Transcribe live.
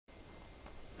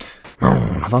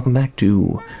everyone, welcome back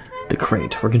to the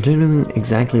crate. We're continuing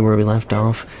exactly where we left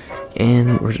off,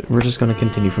 and we're just going to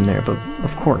continue from there. But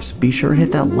of course, be sure to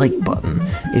hit that like button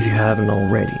if you haven't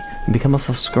already, and become a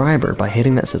subscriber by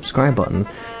hitting that subscribe button.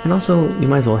 And also, you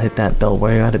might as well hit that bell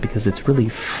while you're at it, because it's really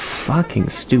fucking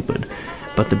stupid,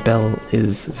 but the bell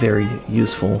is very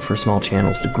useful for small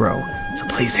channels to grow. So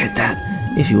please hit that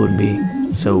if you wouldn't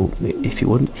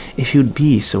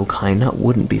be so kind, not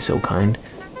wouldn't be so kind.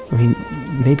 I mean,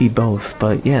 maybe both,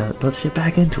 but yeah, let's get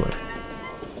back into it.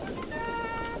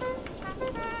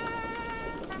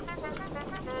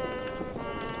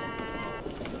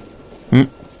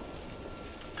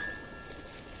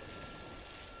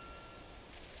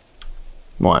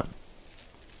 What?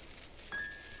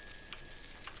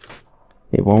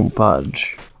 It won't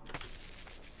budge.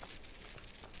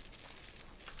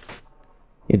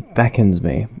 It beckons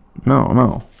me.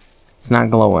 No, it's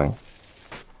not glowing.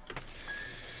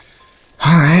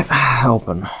 Alright,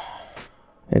 open.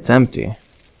 It's empty.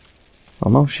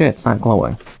 Well, no shit, it's not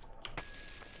glowing.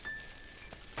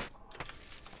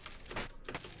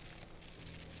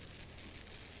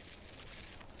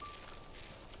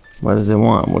 What does it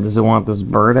want? What does it want, this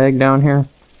bird egg down here?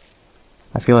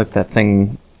 I feel like that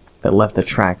thing that left the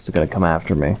tracks is gonna come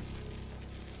after me.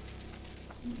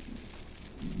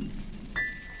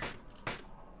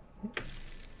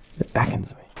 It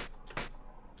beckons me.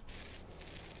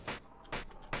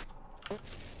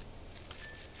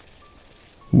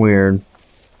 Weird.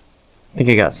 I think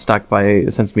it got stuck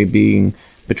since me being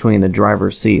between the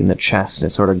driver's seat and the chest.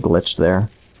 It sort of glitched there.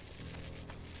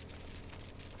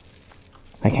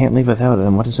 I can't leave without it,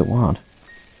 and what does it want?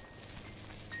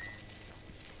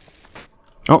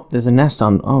 Oh, there's a nest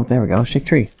on... Oh, there we go. Shake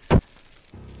tree.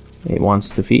 It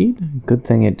wants to feed? Good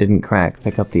thing it didn't crack.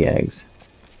 Pick up the eggs.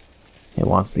 It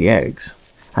wants the eggs.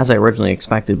 As I originally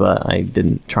expected, but I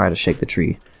didn't try to shake the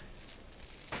tree.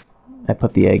 I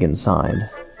put the egg inside.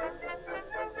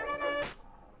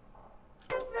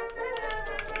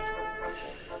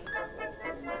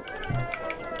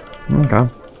 Okay.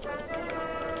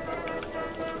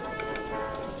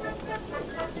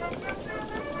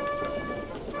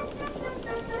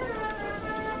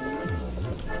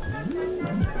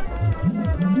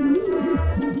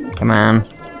 Come on.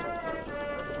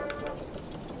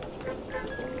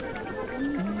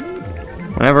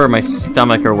 Whenever my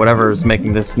stomach or whatever is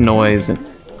making this noise and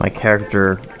my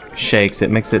character shakes, it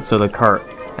makes it so the cart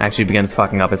actually begins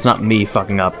fucking up. It's not me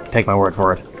fucking up. Take my word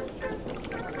for it.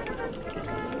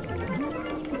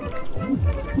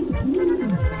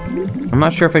 I'm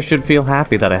not sure if I should feel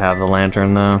happy that I have the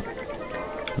lantern, though.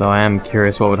 Though I am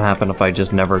curious what would happen if I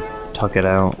just never took it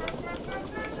out.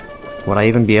 Would I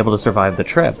even be able to survive the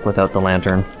trip without the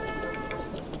lantern?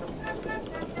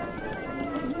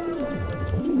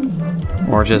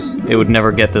 Or just, it would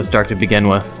never get this dark to begin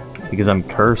with, because I'm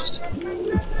cursed.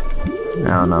 I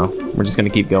don't know. We're just gonna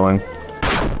keep going.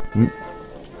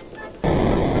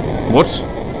 What?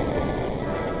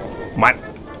 What?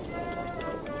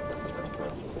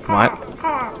 What?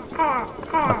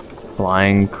 A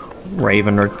flying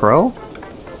raven or crow?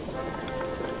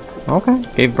 Okay,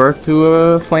 gave birth to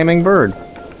a flaming bird.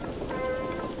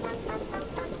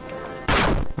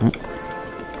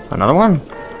 Another one?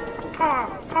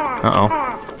 Uh-oh.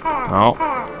 Oh,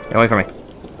 get away from me.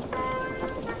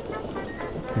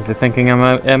 Is it thinking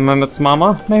I'm its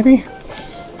mama, maybe?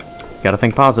 Gotta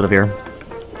think positive here.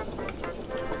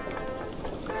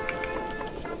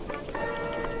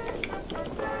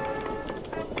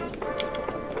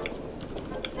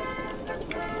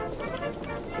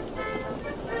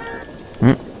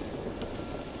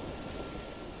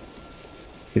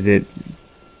 Is it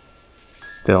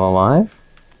still alive?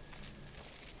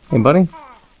 Hey, buddy.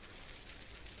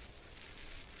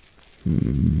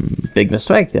 Big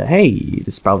mistake. Hey,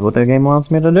 this is probably what the game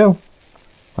wants me to do.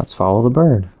 Let's follow the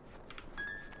bird.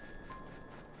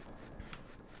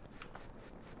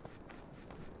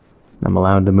 I'm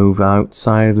allowed to move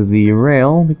outside of the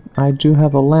rail. I do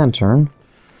have a lantern.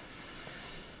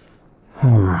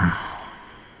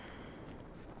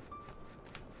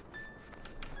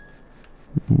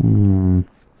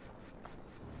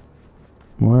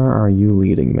 Where are you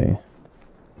leading me?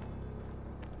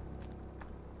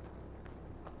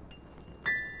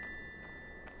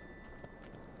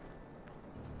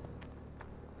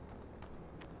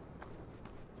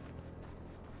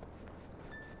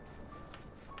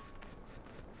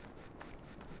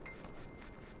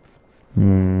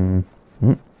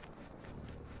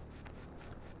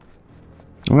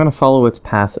 I'm gonna follow its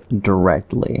path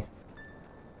directly.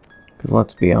 Because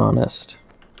let's be honest,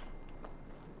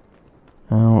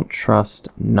 I don't trust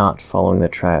not following the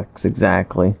tracks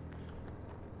exactly.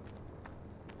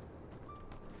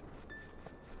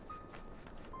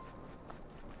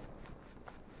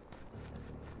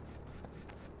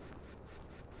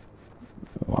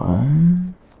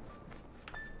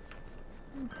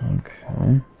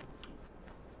 Okay.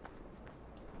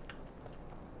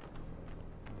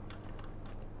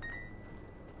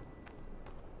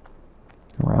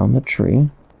 Around the tree.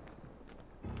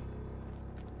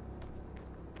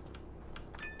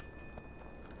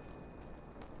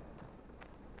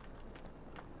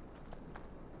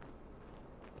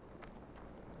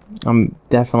 I'm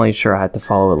definitely sure I had to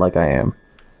follow it like I am.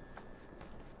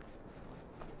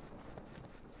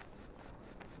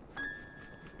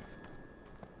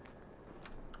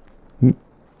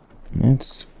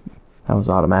 That was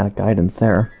automatic guidance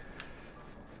there.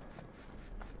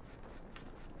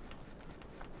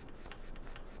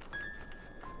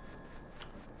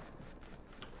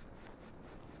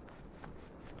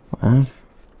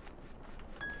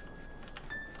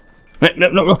 What?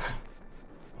 No.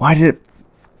 Why did it...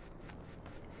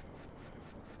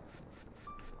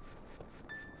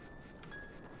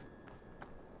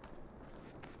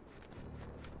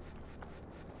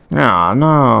 Oh,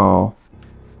 no.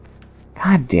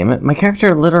 God damn it. My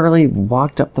character literally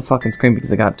walked up the fucking screen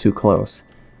because I got too close.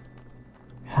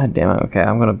 God damn it. Okay,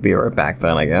 I'm gonna be right back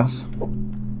then, I guess.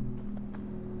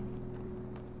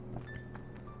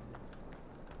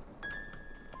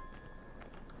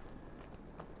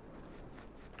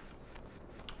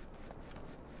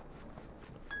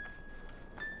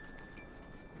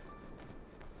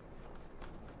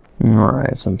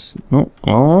 Alright, some...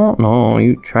 Oh, no,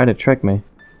 you try to trick me.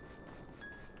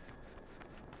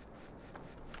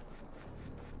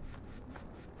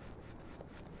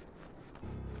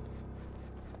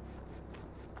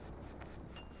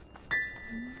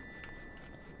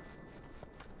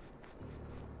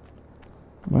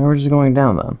 Well, we're just going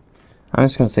down then. I'm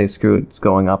just gonna say screw it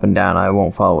going up and down. I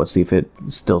won't follow it, see if it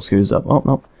still screws up. Oh,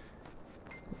 no.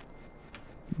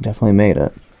 Definitely made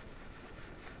it.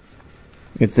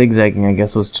 It's zigzagging, I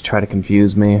guess, was to try to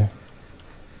confuse me.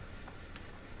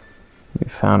 We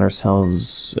found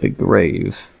ourselves a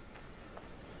grave.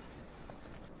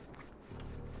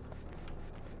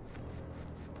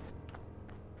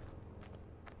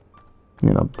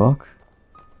 In a book?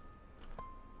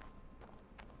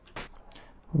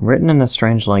 Written in a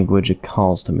strange language, it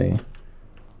calls to me.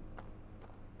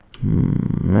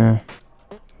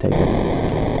 Take it.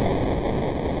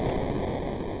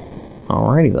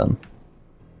 Alrighty then.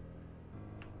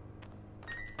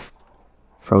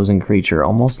 Frozen creature,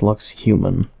 almost looks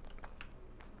human.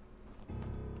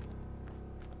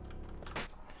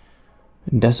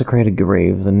 Desecrated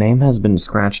grave. The name has been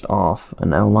scratched off.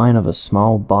 An outline of a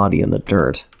small body in the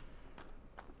dirt.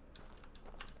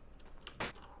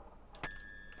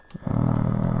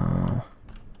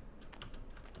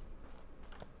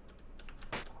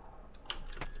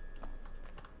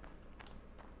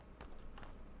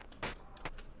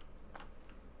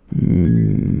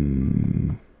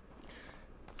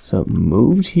 So it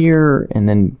moved here and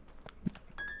then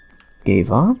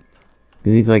gave up?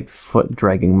 Because these like foot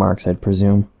dragging marks, I'd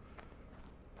presume.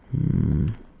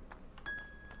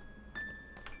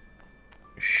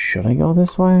 Should I go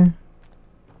this way?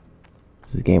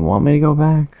 Does the game want me to go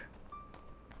back?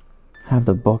 I have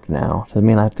the book now. Does that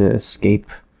mean I have to escape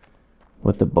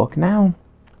with the book now?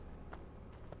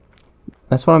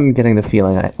 That's what I'm getting the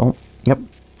feeling oh, yep.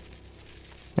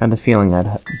 I had the feeling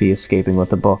I'd be escaping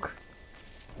with the book.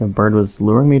 The bird was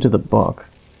luring me to the book.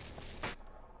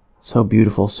 So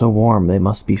beautiful, so warm, they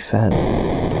must be fed.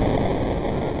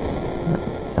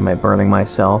 Am I burning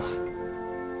myself?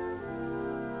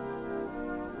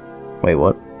 Wait,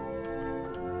 what?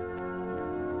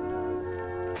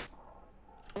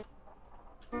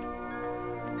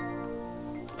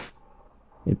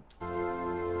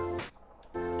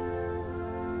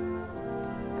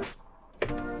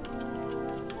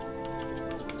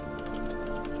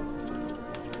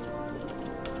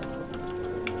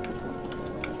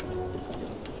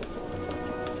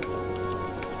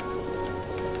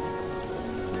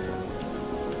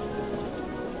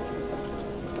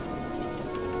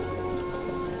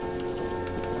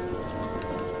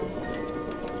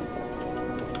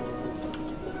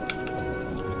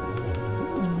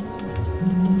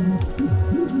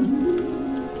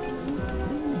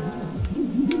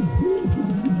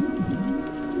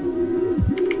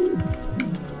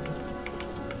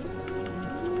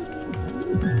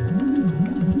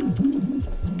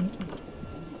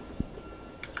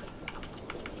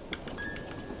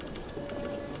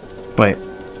 Wait.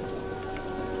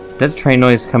 Is that a train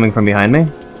noise coming from behind me?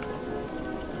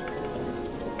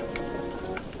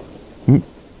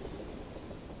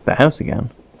 The house again.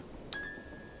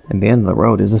 At the end of the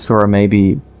road. Is this where I may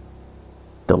be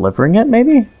delivering it,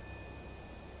 maybe?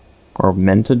 Or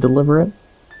meant to deliver it?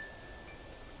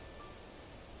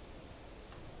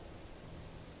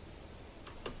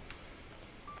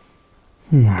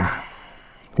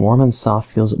 Warm and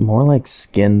soft feels more like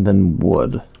skin than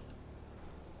wood.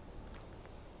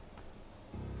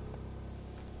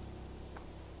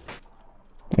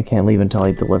 I can't leave until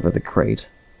I deliver the crate.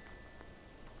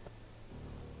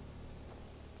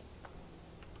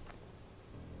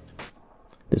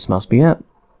 This must be it.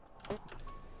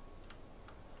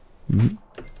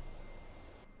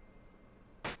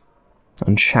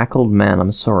 Unshackled man,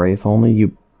 I'm sorry. If only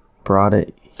you brought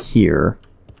it here.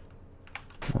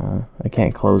 I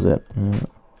can't close it.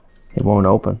 It won't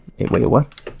open. Wait, what?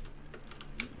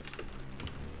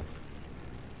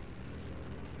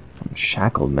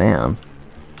 Unshackled man.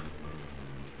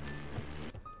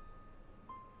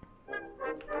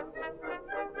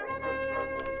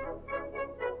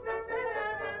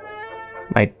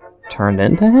 I turned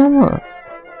into him? Or?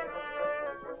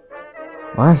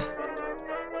 What?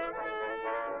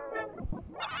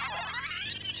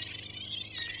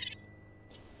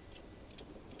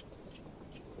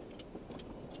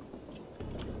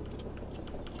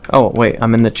 Oh, wait,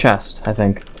 I'm in the chest, I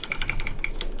think.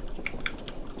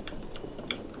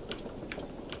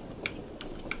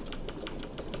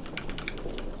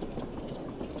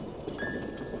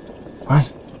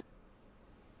 What?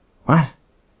 What?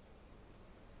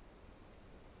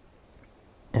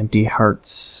 Empty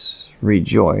hearts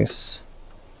rejoice.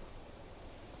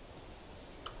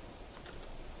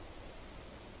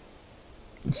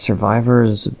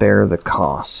 Survivors bear the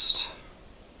cost.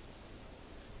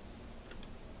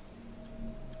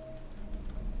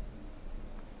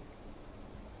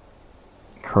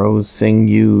 Crows sing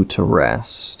you to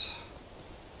rest.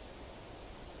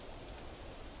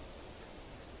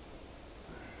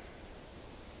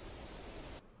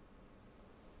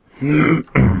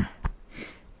 The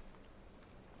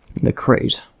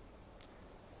crate.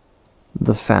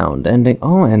 The found. Ending.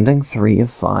 Oh, ending 3 of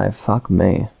 5. Fuck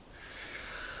me.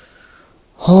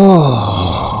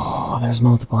 Oh, there's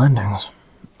multiple endings.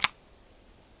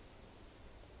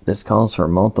 This calls for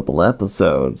multiple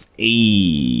episodes.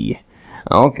 Eee.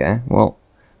 Okay, well,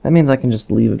 that means I can just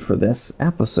leave it for this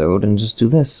episode and just do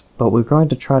this, but we're going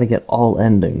to try to get all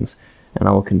endings, and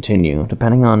I will continue,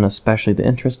 depending on especially the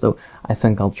interest, though I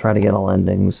think I'll try to get all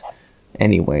endings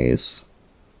anyways.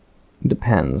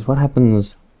 Depends. What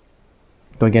happens?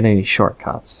 Do I get any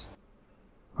shortcuts?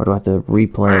 Or do I have to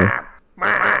replay?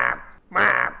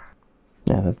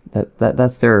 Yeah,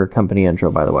 that's their company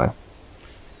intro, by the way.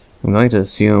 I'm going to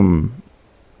assume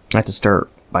I have to start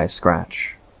by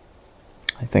scratch.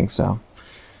 I think so.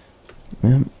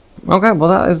 Yeah. Okay, well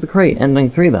that is the crate, ending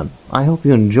 3 then. I hope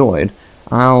you enjoyed.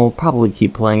 I'll probably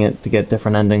keep playing it to get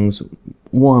different endings.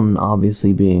 One,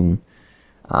 obviously, being...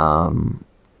 I'm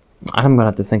gonna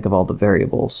have to think of all the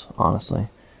variables, honestly.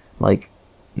 Like,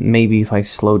 maybe if I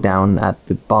slow down at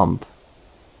the bump,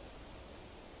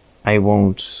 I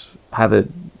won't have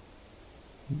it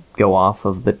go off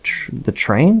of the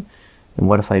train? And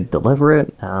what if I deliver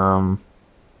it?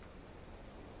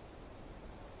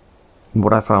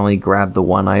 What if I only grab the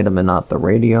one item and not the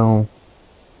radio?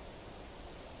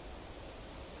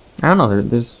 I don't know,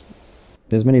 there's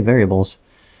many variables.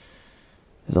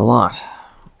 There's a lot.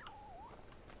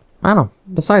 I don't know.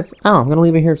 Besides, I don't know, I'm gonna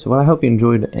leave it here. So I hope you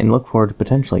enjoyed and look forward to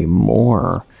potentially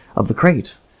more of the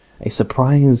crate. A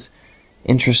surprise,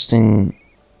 interesting,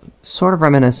 sort of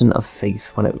reminiscent of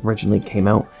Faith when it originally came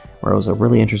out, where it was a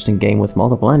really interesting game with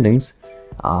multiple endings,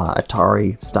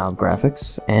 Atari-style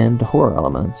graphics, and horror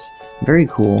elements. Very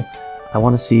cool. I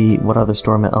want to see what other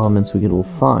story elements we will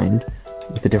find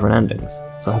with the different endings.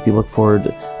 So I hope you look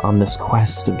forward on this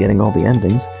quest of getting all the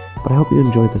endings. But I hope you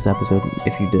enjoyed this episode.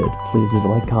 If you did, please leave a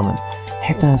like, comment,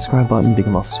 hit that subscribe button,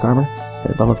 become a subscriber,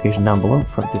 hit the bell notification down below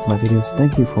for updates on my videos.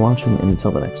 Thank you for watching, and until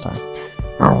the next time.